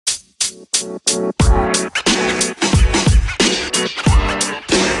Good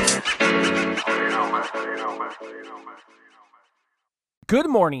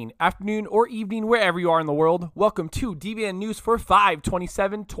morning, afternoon, or evening, wherever you are in the world. Welcome to DBN News for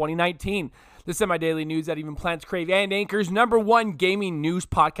 5/27/2019. The semi-daily news that even plants crave and anchors #1 gaming news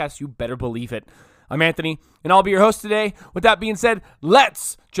podcast. You better believe it. I'm Anthony, and I'll be your host today. With that being said,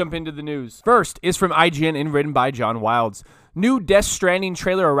 let's jump into the news. First is from IGN and written by John Wilds. New Death Stranding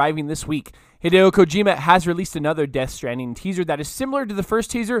trailer arriving this week. Hideo Kojima has released another Death Stranding teaser that is similar to the first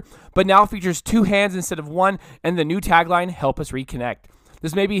teaser, but now features 2 hands instead of 1, and the new tagline, "Help us reconnect."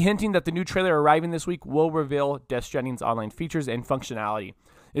 This may be hinting that the new trailer arriving this week will reveal Death Stranding's online features and functionality.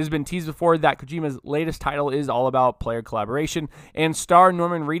 It has been teased before that Kojima's latest title is all about player collaboration, and star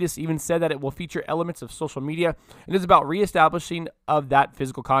Norman Reedus even said that it will feature elements of social media and is about reestablishing of that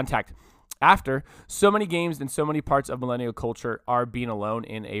physical contact. After so many games and so many parts of millennial culture are being alone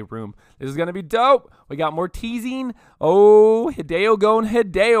in a room. This is going to be dope. We got more teasing. Oh, Hideo going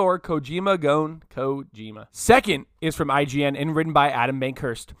Hideo, or Kojima going Kojima. Second is from IGN and written by Adam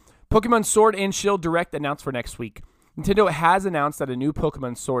Bankhurst. Pokemon Sword and Shield Direct announced for next week. Nintendo has announced that a new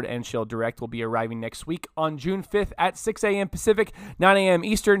Pokemon Sword and Shield Direct will be arriving next week on June 5th at 6 a.m. Pacific, 9 a.m.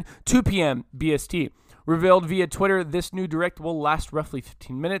 Eastern, 2 p.m. BST. Revealed via Twitter, this new Direct will last roughly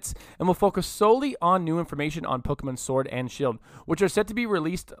 15 minutes and will focus solely on new information on Pokemon Sword and Shield, which are set to be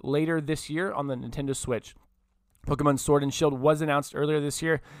released later this year on the Nintendo Switch. Pokemon Sword and Shield was announced earlier this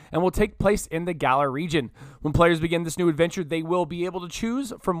year and will take place in the Galar region. When players begin this new adventure, they will be able to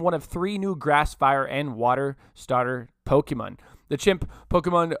choose from one of 3 new Grass, Fire, and Water starter Pokemon. The Chimp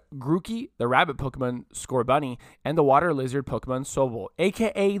Pokemon Grookey, the Rabbit Pokemon Scorbunny, and the Water Lizard Pokemon Sobble,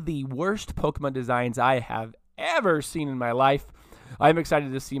 aka the worst Pokemon designs I have ever seen in my life. I'm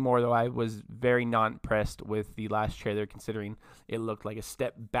excited to see more, though I was very not impressed with the last trailer, considering it looked like a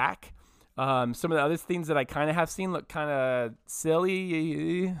step back. Some of the other things that I kind of have seen look kind of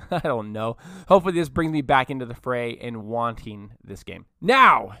silly. I don't know. Hopefully this brings me back into the fray and wanting this game.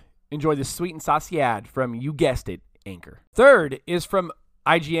 Now, enjoy this sweet and saucy ad from, you guessed it, Anchor. Third is from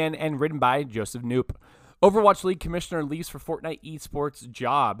IGN and written by Joseph Knoop. Overwatch League Commissioner leaves for Fortnite esports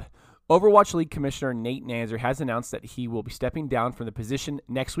job. Overwatch League Commissioner Nate Nanzer has announced that he will be stepping down from the position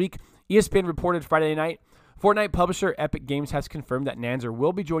next week. ESPN reported Friday night. Fortnite publisher Epic Games has confirmed that Nanzer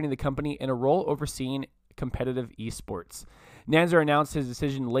will be joining the company in a role overseeing competitive esports. Nanzer announced his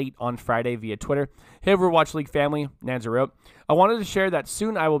decision late on Friday via Twitter. "Hey Overwatch League family," Nanzer wrote, "I wanted to share that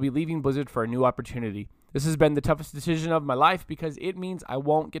soon I will be leaving Blizzard for a new opportunity. This has been the toughest decision of my life because it means I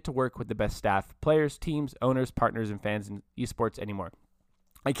won't get to work with the best staff, players, teams, owners, partners, and fans in esports anymore.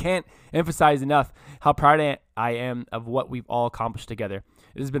 I can't emphasize enough how proud I am of what we've all accomplished together.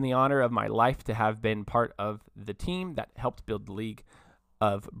 It has been the honor of my life to have been part of the team that helped build the league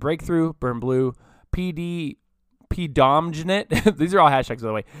of Breakthrough, Burn Blue, PDOMGNet, these are all hashtags by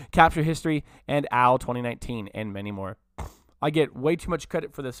the way, Capture History, and OWL 2019, and many more. I get way too much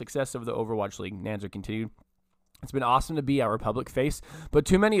credit for the success of the Overwatch League," Nanzer continued. "It's been awesome to be our public face, but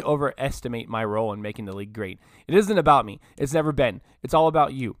too many overestimate my role in making the league great. It isn't about me. It's never been. It's all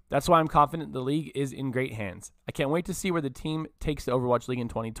about you. That's why I'm confident the league is in great hands. I can't wait to see where the team takes the Overwatch League in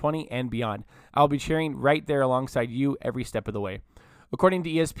 2020 and beyond. I'll be cheering right there alongside you every step of the way." According to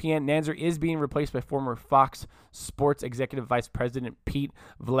ESPN, Nanzer is being replaced by former Fox Sports Executive Vice President Pete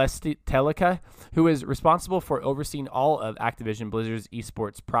Vlastelica, who is responsible for overseeing all of Activision Blizzard's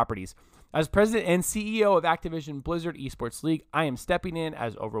esports properties. "As president and CEO of Activision Blizzard Esports League, I am stepping in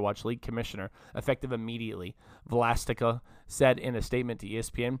as Overwatch League Commissioner, effective immediately," Vlastelica said in a statement to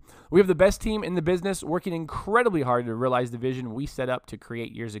ESPN. "We have the best team in the business, working incredibly hard to realize the vision we set up to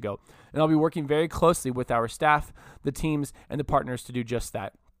create years ago. And I'll be working very closely with our staff, the teams, and the partners to do just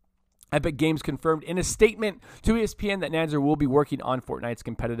that." Epic Games confirmed in a statement to ESPN that Nanzer will be working on Fortnite's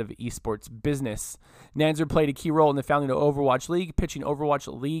competitive esports business. Nanzer played a key role in the founding of Overwatch League, pitching Overwatch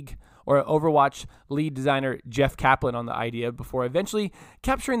lead designer Jeff Kaplan on the idea before eventually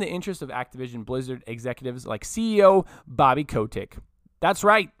capturing the interest of Activision Blizzard executives like CEO Bobby Kotick. That's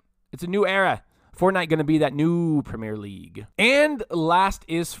right. It's a new era. Fortnite going to be that new Premier League. And last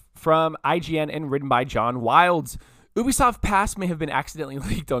is from IGN and written by John Wilds. Ubisoft Pass may have been accidentally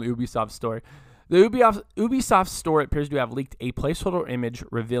leaked on Ubisoft Store. The Ubisoft Store appears to have leaked a placeholder image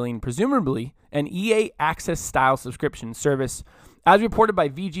revealing presumably an EA Access-style subscription service. As reported by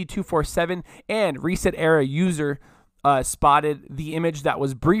VG247 and Reset Era user spotted the image that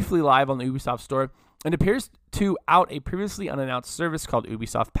was briefly live on the Ubisoft Store and appears to out a previously unannounced service called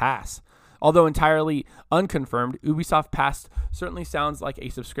Ubisoft Pass. Although entirely unconfirmed, Ubisoft Pass certainly sounds like a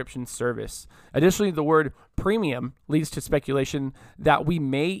subscription service. Additionally, the word premium leads to speculation that we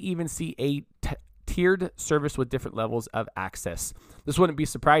may even see a tiered service with different levels of access. This wouldn't be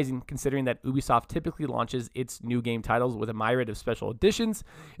surprising considering that Ubisoft typically launches its new game titles with a myriad of special editions.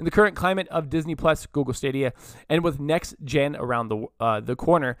 In the current climate of Disney Plus, Google Stadia, and with next gen around the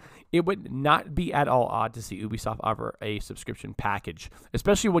corner, it would not be at all odd to see Ubisoft offer a subscription package,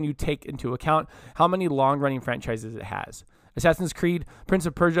 especially when you take into account how many long-running franchises it has. Assassin's Creed, Prince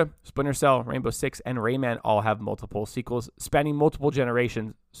of Persia, Splinter Cell, Rainbow Six, and Rayman all have multiple sequels spanning multiple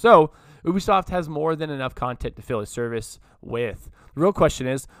generations. So, Ubisoft has more than enough content to fill a service with. The real question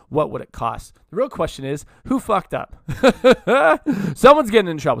is, what would it cost? The real question is, who fucked up? Someone's getting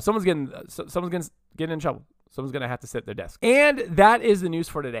in trouble. Someone's getting in trouble. Someone's going to have to sit at their desk. And that is the news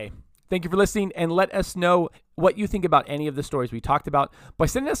for today. Thank you for listening, and let us know what you think about any of the stories we talked about by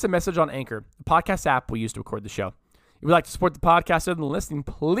sending us a message on Anchor, the podcast app we use to record the show. If you'd like to support the podcast other than listening,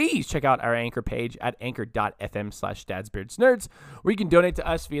 please check out our Anchor page at anchor.fm/dadsbeardsnerds, where you can donate to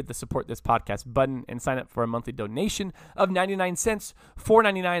us via the support this podcast button and sign up for a monthly donation of 99 cents,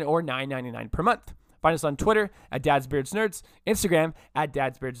 $4.99, or $9.99 per month. Find us on Twitter at dadsbeardsnerds, Instagram at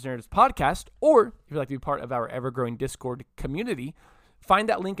dadsbeardsnerdspodcast, or if you'd like to be part of our ever-growing Discord community, find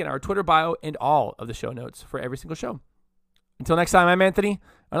that link in our Twitter bio and all of the show notes for every single show. Until next time, I'm Anthony,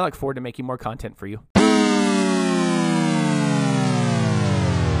 and I look forward to making more content for you.